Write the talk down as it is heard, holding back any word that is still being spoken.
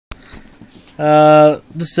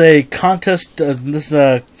This is a contest. This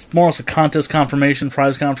is more or less a contest confirmation,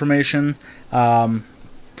 prize confirmation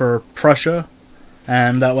for Prussia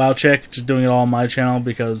and that WoW chick. Just doing it all on my channel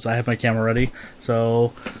because I have my camera ready.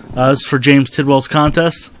 So this is for James Tidwell's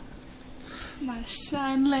contest. My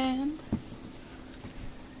sign land.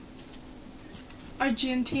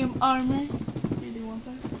 Argentium armor. Really want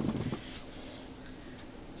that.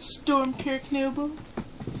 Stormkirk Noble.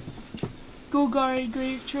 Golgari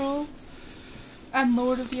Grave Troll. And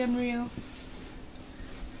Lord of the Unreal.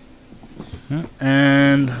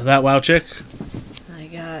 And that WoW chick. I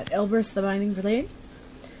got Elbrus the Binding Blade,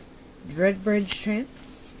 Dreadbridge Tramp,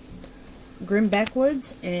 Grim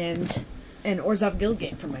Backwoods, and an Orzhov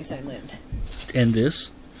Guildgate from my sign land. And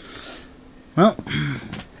this. Well,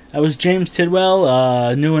 that was James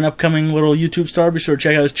Tidwell, new and upcoming little YouTube star. Be sure to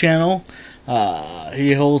check out his channel.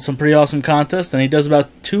 He holds some pretty awesome contests, and he does about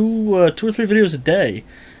two or three videos a day,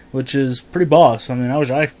 which is pretty boss. I mean, I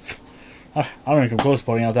don't even come close to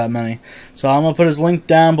putting out that many. So I'm going to put his link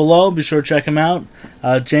down below. Be sure to check him out.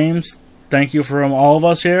 James, thank you from all of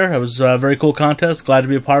us here. It was a very cool contest. Glad to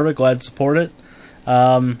be a part of it. Glad to support it.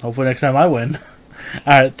 Hopefully next time I win.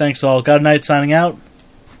 Alright, thanks all. God Night signing out.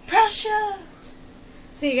 Prussia!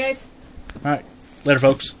 See you guys. Alright, later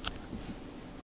folks.